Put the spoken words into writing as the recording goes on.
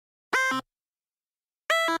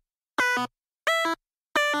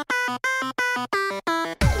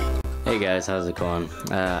Hey guys, how's it going?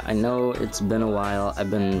 I know it's been a while.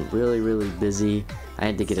 I've been really busy. I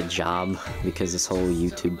had to get a job because this whole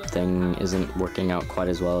YouTube thing isn't working out quite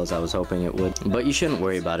as well as I was hoping it would. But you shouldn't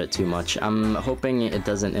worry about it too much. I'm hoping it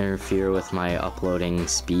doesn't interfere with my uploading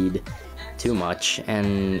speed too much,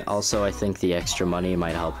 and also I think the extra money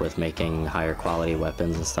might help with making higher quality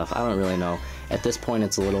weapons and stuff. I don't really know. At this point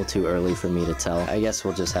it's a little too early for me to tell. I guess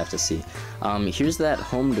we'll just have to see. Here's that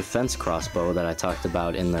home defense crossbow that I talked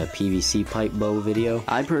about in the PVC pipe bow video.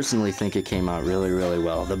 I personally think it came out really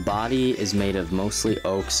well. The body is made of mostly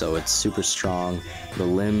oak, so it's super strong. The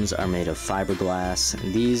limbs are made of fiberglass.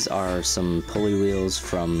 These are some pulley wheels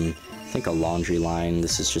from I think a laundry line.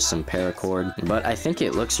 This is just some paracord, but I think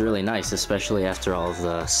it looks really nice, especially after all of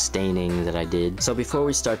the staining that I did. So before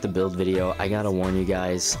we start the build video, I gotta warn you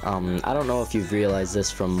guys, I don't know if you've realized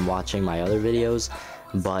this from watching my other videos,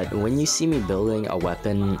 but when you see me building a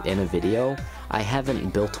weapon in a video, I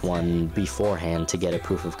haven't built one beforehand to get a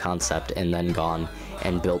proof of concept and then gone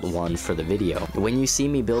and built one for the video. When you see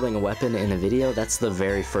me building a weapon in a video, that's the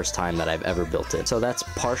very first time that I've ever built it. So that's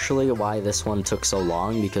partially why this one took so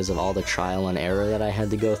long, because of all the trial and error that I had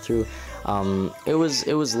to go through. It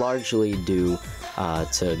was largely due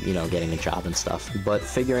to, you know, getting a job and stuff, but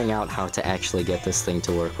figuring out how to actually get this thing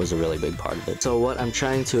to work was a really big part of it. So what I'm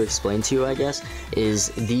trying to explain to you, I guess, is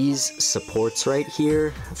these supports right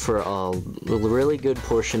here for a really good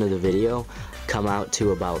portion of the video come out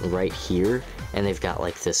to about right here, and they've got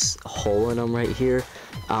like this hole in them right here.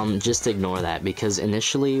 Just ignore that, because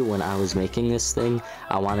initially when I was making this thing,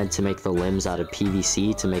 I wanted to make the limbs out of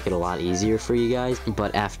PVC to make it a lot easier for you guys,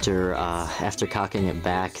 but after cocking it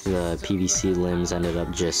back, the PVC limbs ended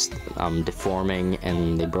up just deforming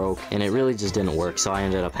and they broke, and it really just didn't work, so I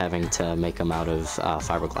ended up having to make them out of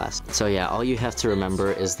fiberglass. So yeah, all you have to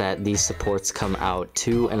remember is that these supports come out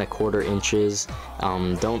 2 1/4 inches.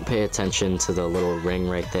 Don't pay attention to the little ring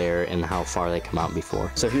right there and how far they come out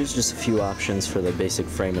before. So here's just a few options for the basic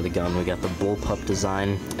frame of the gun. We got the bullpup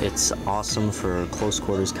design. It's awesome for close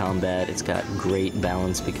quarters combat. It's got great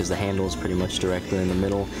balance because the handle is pretty much directly in the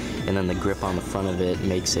middle, and then the grip on the front of it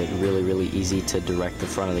makes it really easy to direct the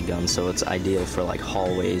front of the gun, so it's ideal for like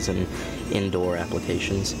hallways and indoor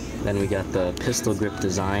applications. Then we got the pistol grip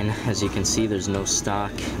design. As you can see, there's no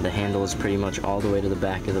stock. The handle is pretty much all the way to the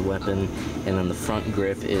back of the weapon, and then the front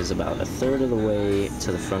grip is about 1/3 of the way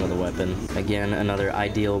to the front of the weapon. Again, another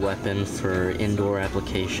ideal weapon for indoor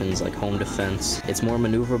applications like home defense. It's more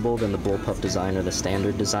maneuverable than the bullpup design or the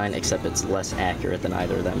standard design, except it's less accurate than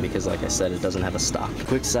either of them because, like I said, it doesn't have a stock.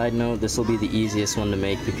 Quick side note, this will be the easiest one to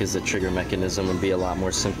make because the trigger mechanism would be a lot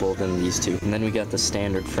more simple than these two. And then we got the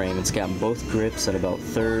standard frame. It's got both grips at about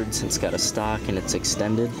 1/3. It's got a stock and it's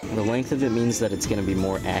extended. The length of it means that it's going to be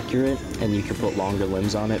more accurate and you can put longer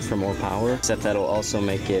limbs on it for more power, except that'll also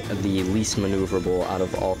make it the least maneuverable out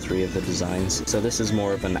of all 3 of the designs. So this is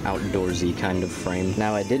more of an outdoorsy kind of frame.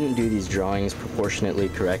 Now, I didn't do these drawings proportionately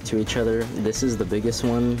correct to each other. This is the biggest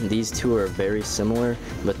one. These two are very similar,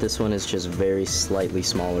 but this one is just very slightly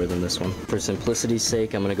smaller than this one. For simplicity's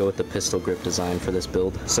sake, I'm going to go with the pistol grip design for this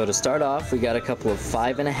build. So to start off, we got a couple of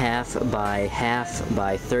 5.5 by 1/2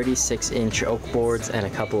 by 36-inch oak boards and a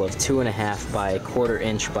couple of 2.5 by 1/4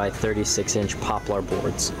 inch by 36-inch poplar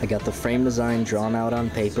boards. I got the frame design drawn out on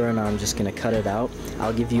paper and I'm just going to cut it out.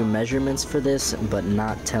 I'll give you measurements for this, but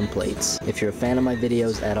not templates. If you're a fan of my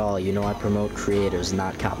videos at all, you know I promote creators,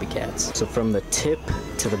 not copycats. So from the tip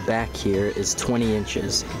to the back here is 20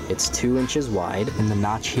 inches. It's 2 inches wide, and the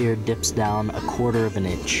notch here dips down 1/4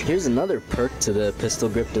 inch. Here's another perk to the pistol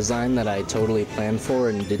grip design that I totally planned for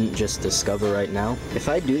and didn't just discover right now. If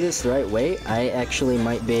I do this the right way, I actually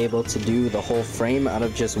might be able to do the whole frame out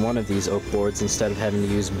of just one of these oak boards instead of having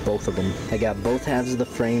to use both of them. I got both halves of the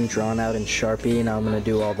frame drawn out in Sharpie. Now I'm going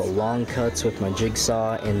to do all the long cuts with my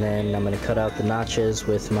jigsaw, and then I'm going to cut out the notches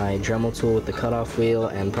with my Dremel tool with the cutoff wheel,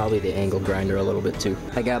 and probably the angle grinder a little bit too.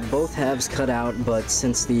 I got both halves cut out, but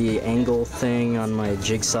since the angle thing on my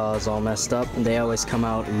jigsaw is all messed up, they always come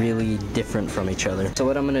out really different from each other. So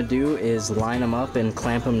what I'm going to do is line them up and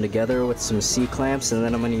clamp them together with some C-clamps, and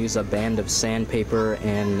then I'm going to use a band of sandpaper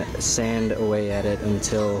and sand away at it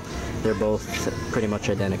until they're both pretty much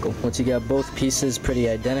identical. Once you got both pieces pretty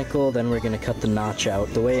identical, then we're going to cut the notch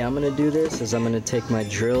out. The way I'm going to do this is I'm going to take my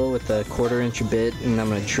drill with a 1/4 inch bit and I'm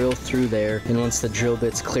going to drill through there, and once the drill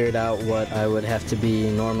bit's cleared out what I would have to be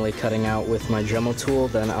normally cutting out with my Dremel tool,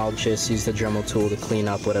 then I'll just use the Dremel tool to clean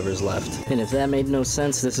up whatever's left. And if that made no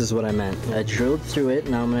sense, this is what I meant. I drilled through it.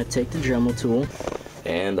 Now I'm going to take the Dremel tool.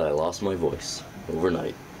 And I lost my voice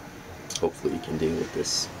overnight. Hopefully you can deal with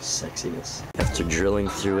this sexiness. After drilling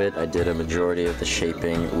through it, I did a majority of the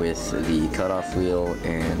shaping with the cutoff wheel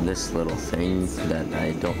and this little thing that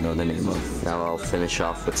I don't know the name of. Now I'll finish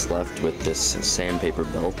off what's left with this sandpaper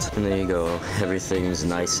belt. And there you go. Everything's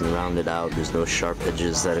nice and rounded out. There's no sharp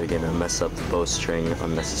edges that are gonna mess up the bowstring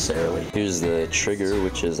unnecessarily. Here's the trigger,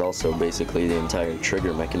 which is also basically the entire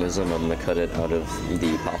trigger mechanism. I'm gonna cut it out of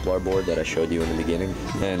the poplar board that I showed you in the beginning.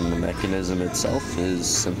 And the mechanism itself is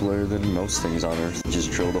simpler than most things on Earth.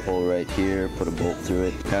 Just drill the hole right here, put a bolt through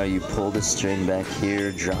it. Now you pull the string back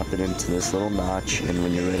here, drop it into this little notch, and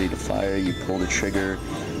when you're ready to fire, you pull the trigger.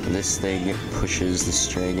 This thing pushes the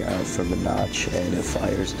string out from the notch and it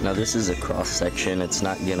fires. Now this is a cross section. It's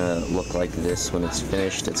not gonna look like this when it's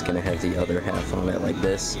finished. It's gonna have the other half on it like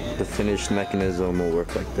this. The finished mechanism will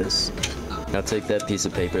work like this. Now take that piece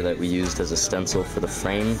of paper that we used as a stencil for the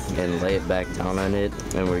frame and lay it back down on it,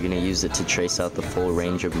 and we're going to use it to trace out the full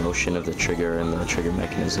range of motion of the trigger and the trigger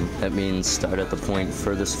mechanism. That means start at the point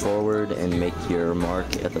furthest forward and make your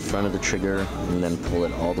mark at the front of the trigger, and then pull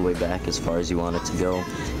it all the way back as far as you want it to go,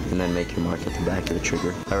 and then make your mark at the back of the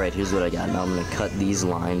trigger. Alright, here's what I got. Now I'm going to cut these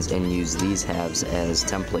lines and use these halves as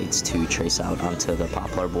templates to trace out onto the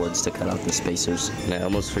poplar boards to cut out the spacers. And I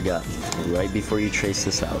almost forgot, right before you trace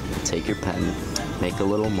this out, take your pen, make a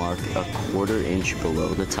little mark a 1/4 inch below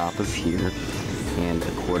the top of here and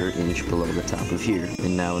a 1/4 inch below the top of here.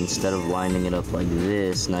 And now instead of lining it up like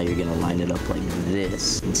this, now you're gonna line it up like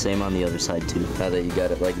this. And same on the other side too. Now that you got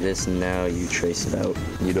it like this, now you trace it out.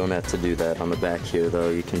 You don't have to do that on the back here though,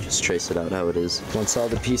 you can just trace it out how it is. Once all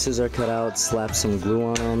the pieces are cut out, slap some glue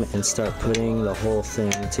on them and start putting the whole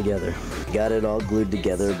thing together. Got it all glued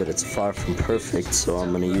together, but it's far from perfect, so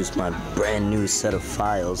I'm gonna use my brand new set of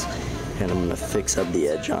files and I'm gonna fix up the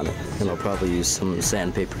edge on it. And I'll probably use some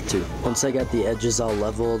sandpaper too. Once I got the edges all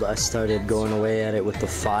leveled, I started going away at it with the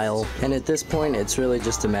file. And at this point, it's really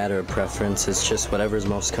just a matter of preference. It's just whatever's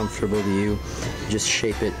most comfortable to you. Just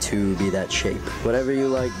shape it to be that shape. Whatever you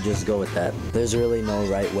like, just go with that. There's really no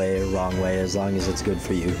right way or wrong way as long as it's good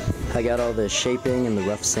for you. I got all the shaping and the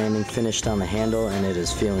rough sanding finished on the handle and it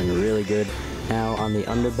is feeling really good. Now on the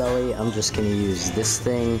underbelly, I'm just going to use this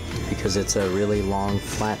thing because it's a really long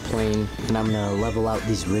flat plane, and I'm going to level out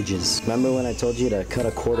these ridges. Remember when I told you to cut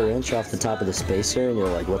a 1/4 inch off the top of the spacer and you're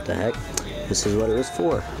like, what the heck? This is what it was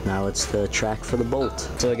for. Now it's the track for the bolt.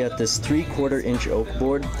 So I got this 3/4 inch oak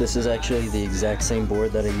board. This is actually the exact same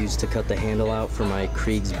board that I used to cut the handle out for my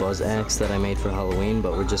Krieg's buzz axe that I made for Halloween,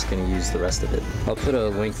 but we're just going to use the rest of it. I'll put a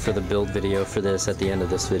link for the build video for this at the end of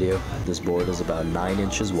this video. This board is about 9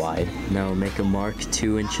 inches wide. Now make a mark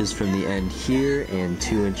 2 inches from the end here and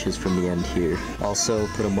 2 inches from the end here. Also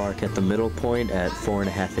put a mark at the middle point at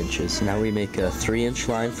 4.5 inches. Now we make a 3-inch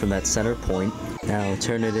line from that center point. Now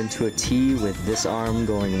turn it into a T with this arm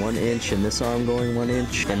going 1 inch and this arm going 1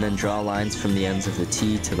 inch, and then draw lines from the ends of the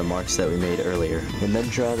T to the marks that we made earlier. And then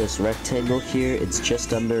draw this rectangle here. It's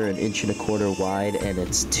just under 1.25 inches wide and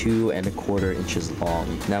it's 2.25 inches long.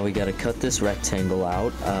 Now we gotta cut this rectangle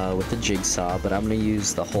out with the jigsaw, but I'm gonna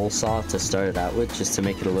use the hole saw to start it out with just to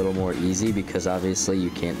make it a little more easy, because obviously you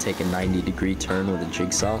can't take a 90-degree turn with a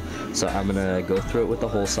jigsaw. So I'm gonna go through it with the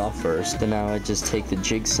hole saw first. And now I just take the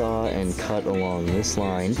jigsaw and cut along this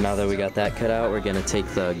line. Now that we got that cut out, we're gonna take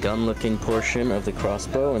the gun looking portion of the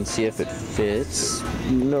crossbow and see if it fits.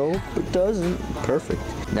 Nope, it doesn't. Perfect.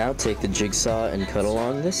 Now take the jigsaw and cut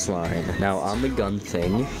along this line. Now on the gun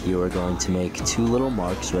thing, you are going to make 2 little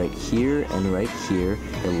marks right here and right here,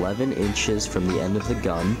 11 inches from the end of the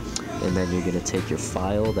gun. And then you're going to take your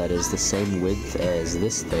file that is the same width as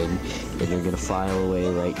this thing, and you're going to file away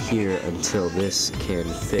right here until this can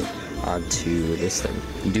fit onto this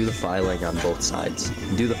thing. Do the filing on both sides.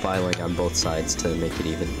 Do the filing on both sides to make it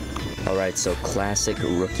even. Alright, so classic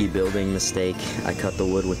rookie building mistake. I cut the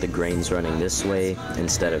wood with the grains running this way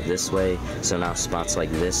instead of this way, so now spots like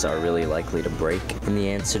this are really likely to break. And the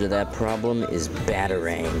answer to that problem is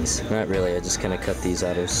batarangs. Not really, I just kind of cut these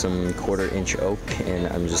out of some 1/4 inch oak, and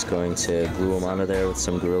I'm just going to glue them onto there with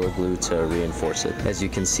some Gorilla Glue to reinforce it. As you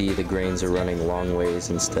can see, the grains are running long ways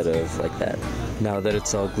instead of like that. Now that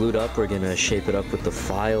it's all glued up, we're going to shape it up with the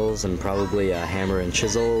files and probably a hammer and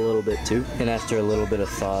chisel a little bit too. And after a little bit of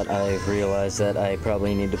thought, I've realized that I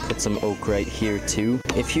probably need to put some oak right here too.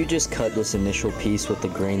 If you just cut this initial piece with the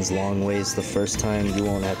grains long ways the first time, you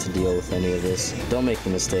won't have to deal with any of this. Don't make the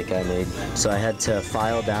mistake I made. So I had to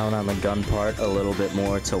file down on the gun part a little bit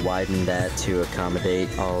more to widen that to accommodate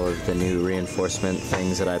all of the new reinforcement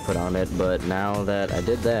things that I put on it, but now that I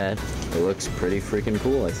did that, it looks pretty freaking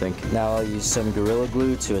cool, I think. Now I'll use some Gorilla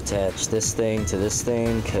Glue to attach this thing to this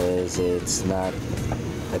thing, because it's not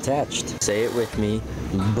attached. Say it with me,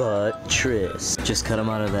 buttress. Just cut them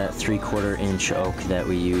out of that 3/4 inch oak that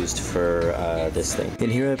we used for this thing. In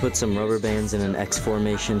here I put some rubber bands in an X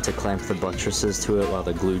formation to clamp the buttresses to it while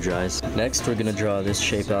the glue dries. Next we're gonna draw this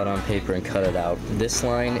shape out on paper and cut it out. This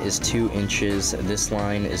line is 2 inches, this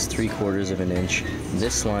line is 3/4 of an inch,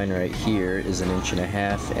 this line right here is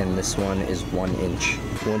 1.5 inches, and this one is 1 inch.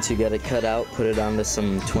 Once you get it cut out, put it onto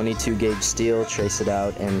some 22 gauge steel, trace it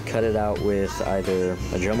out, and cut it out with either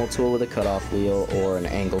a Dremel tool with a cutoff wheel or an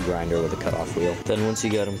angle grinder with a cutoff wheel. Then once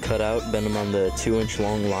you got them cut out, bend them on the 2-inch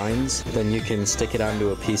long lines. Then you can stick it onto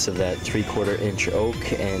a piece of that 3/4 inch oak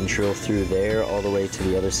and drill through there all the way to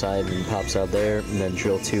the other side, and pops out there, and then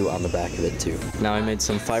drill 2 on the back of it too. Now I made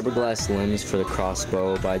some fiberglass limbs for the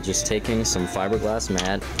crossbow by just taking some fiberglass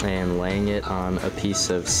mat and laying it on a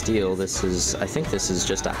piece of steel. I think this is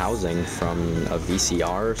just a housing from a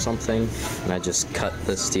VCR or something, and I just cut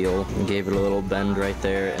the steel and gave it a little bend right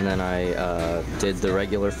there, and then I did the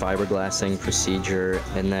regular fiberglassing procedure,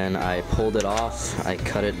 and then I pulled it off, I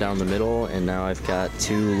cut it down the middle, and now I've got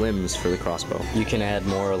 2 limbs for the crossbow. You can add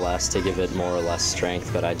more or less to give it more or less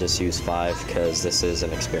strength, but I just use 5 because this is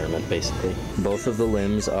an experiment basically. Both of the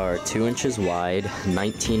limbs are 2 inches wide,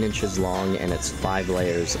 19 inches long, and it's 5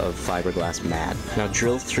 layers of fiberglass mat. Now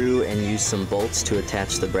drill through and use some bolts to attach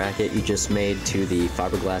the bracket you just made to the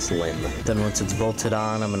fiberglass limb. Then once it's bolted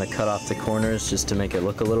on, I'm going to cut off the corners just to make it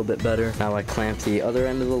look a little bit better. Now I clamp the other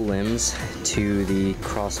end of the limbs to the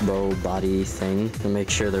crossbow body thing to make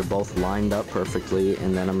sure they're both lined up perfectly,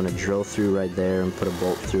 and then I'm going to drill through right there and put a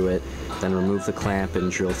bolt through it, then remove the clamp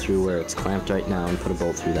and drill through where it's clamped right now and put a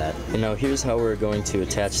bolt through that. And now here's how we're going to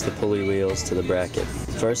attach the pulley wheels to the bracket.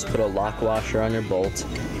 First, put a lock washer on your bolt,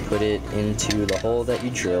 put it into the hole that you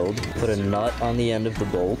drilled, put a nut on the end of the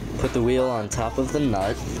bolt, put the wheel on top of the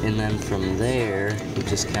nut, and then from there you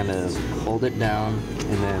just kind of hold it down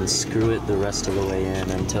and then screw it the rest of the way in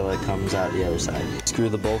until it comes out the other side. Screw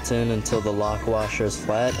the bolt in until the lock washer is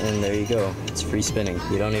flat, and there you go. It's free spinning.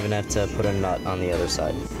 You don't even have to put a nut on the other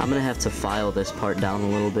side. I'm gonna have to file this part down a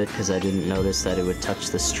little bit because I didn't notice that it would touch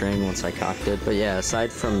the string once I cocked it. But yeah,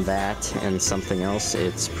 aside from that and something else,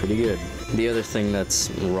 it's pretty good. The other thing that's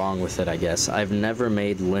wrong with it, I guess, I've never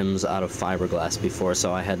made limbs out of fiberglass before,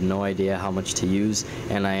 so I had no idea how much to use,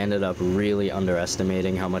 and I ended up really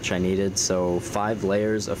underestimating how much I needed. So 5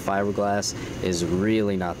 layers of fiberglass is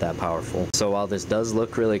really not that powerful. So while this does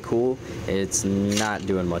look really cool, it's not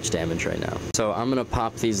doing much damage right now. So I'm gonna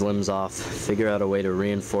pop these limbs off, figure out a way to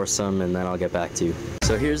reinforce them, and then I'll get back to you.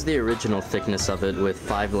 So here's the original thickness of it with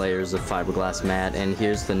 5 layers of fiberglass mat, and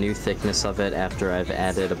here's the new thickness of it after I've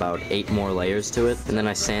added about 8 more layers to it, and then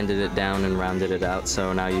I sanded it down and rounded it out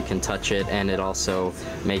so now you can touch it, and it also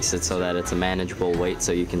makes it so that it's a manageable weight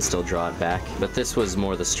so you can still draw it back. But this was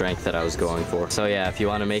more the strength that I was going for. So yeah, if you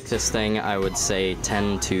want to make this thing, I would say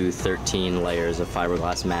 10 to 13 layers of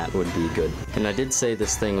fiberglass mat would be good. And I did say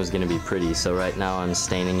this thing was going to be pretty, so right now I'm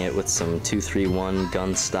staining it with some 231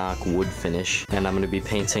 gun stock wood finish, and I'm going to be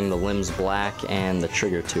painting the limbs black and the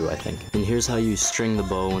trigger too, I think. And here's how you string the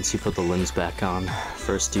bow once you put the limbs back on.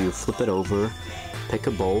 First you flip it over, pick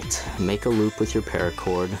a bolt, make a loop with your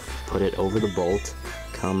paracord, put it over the bolt,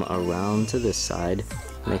 come around to this side,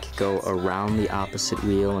 make it go around the opposite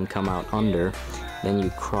wheel and come out under. Then you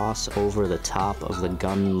cross over the top of the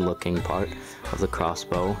gun looking part of the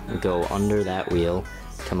crossbow and go under that wheel,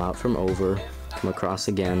 come out from over, come across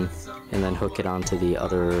again, and then hook it onto the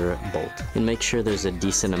other bolt. And make sure there's a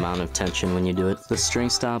decent amount of tension when you do it. The string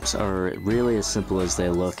stops are really as simple as they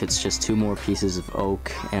look. It's just 2 more pieces of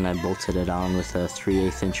oak, and I bolted it on with a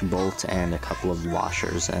 3/8 inch bolt and a couple of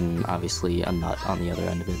washers, and obviously a nut on the other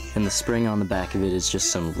end of it. And the spring on the back of it is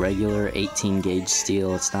just some regular 18 gauge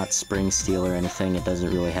steel. It's not spring steel or anything. It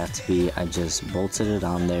doesn't really have to be. I just bolted it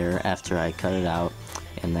on there after I cut it out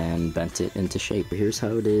and then bent it into shape. Here's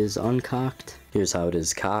how it is uncocked. Here's how it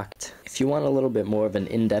is cocked. If you want a little bit more of an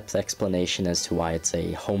in-depth explanation as to why it's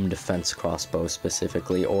a home defense crossbow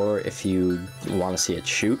specifically, or if you want to see it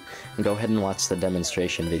shoot, go ahead and watch the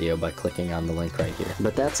demonstration video by clicking on the link right here.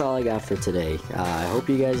 But that's all I got for today. I hope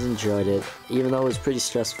you guys enjoyed it. Even though it was pretty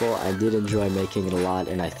stressful, I did enjoy making it a lot,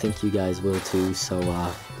 and I think you guys will too, so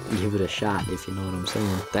give it a shot if you know what I'm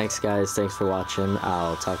saying. Thanks guys, thanks for watching.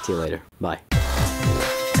 I'll talk to you later. Bye.